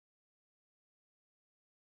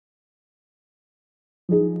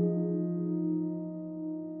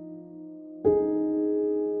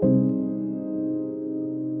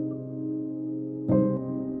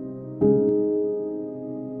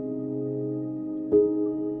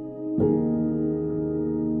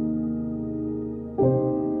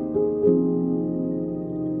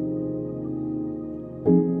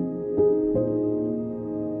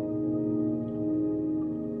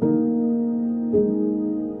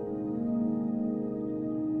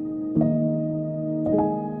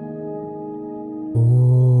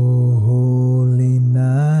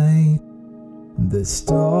The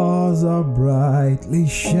stars are brightly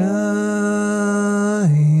shining.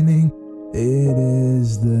 It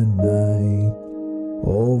is the night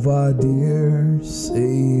of our dear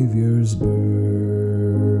Savior's birth.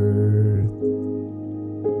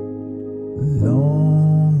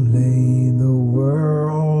 Long lay the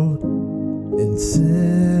world in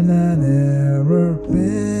sin and error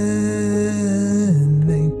bending,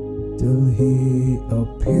 till He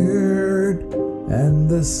appeared and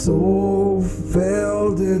the soul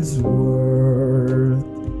felt its worth.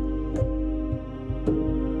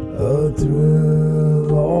 A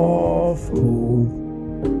thrill of hope,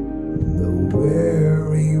 the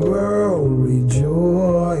weary world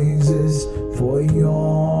rejoices, for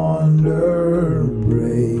yonder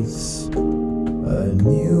breaks a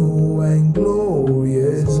new and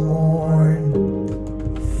glorious morn.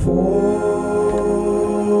 Fall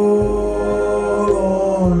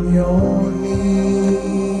on your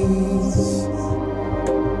knees,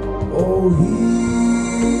 oh, hear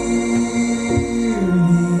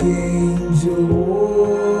the angel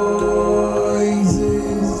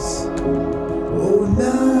voices, oh,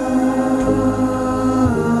 night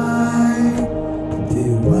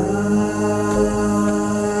divine,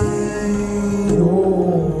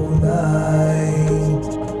 oh, night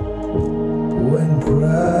when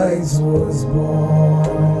Christ was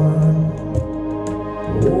born,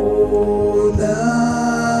 oh,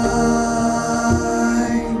 night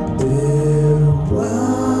divine,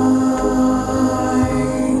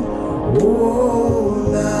 oh,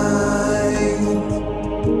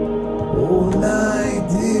 night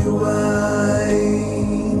divine.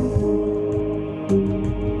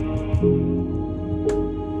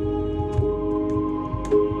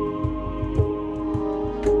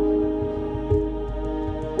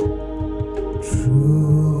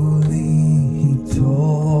 Truly He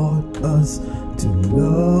taught us to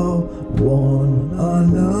love one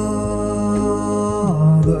another.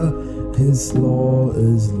 His law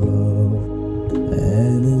is love,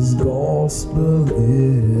 and His gospel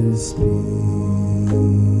is peace.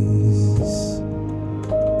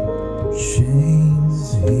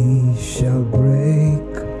 Chains He shall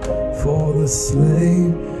break, for the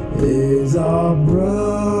slave is our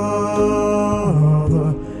brother,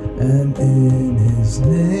 and in His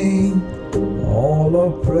name all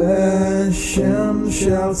oppression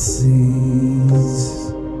shall cease.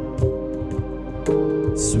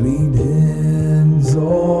 Sweet hymns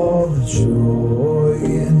of joy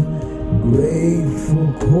in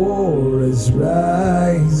grateful chorus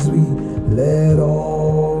rise, we let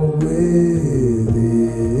all within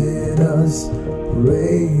us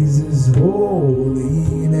praise His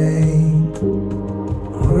holy name.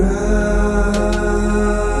 Christ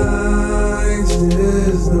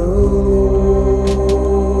is the Lord,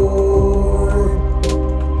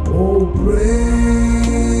 oh, praise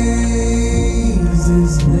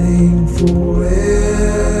His name forever.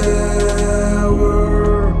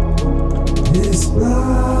 His power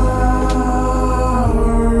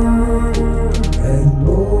and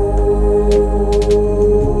glory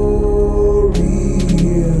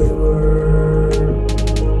ever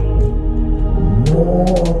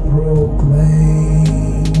more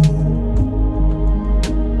proclaim.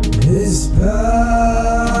 His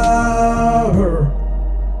power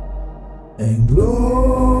and glory.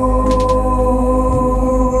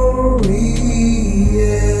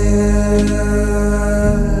 'Cause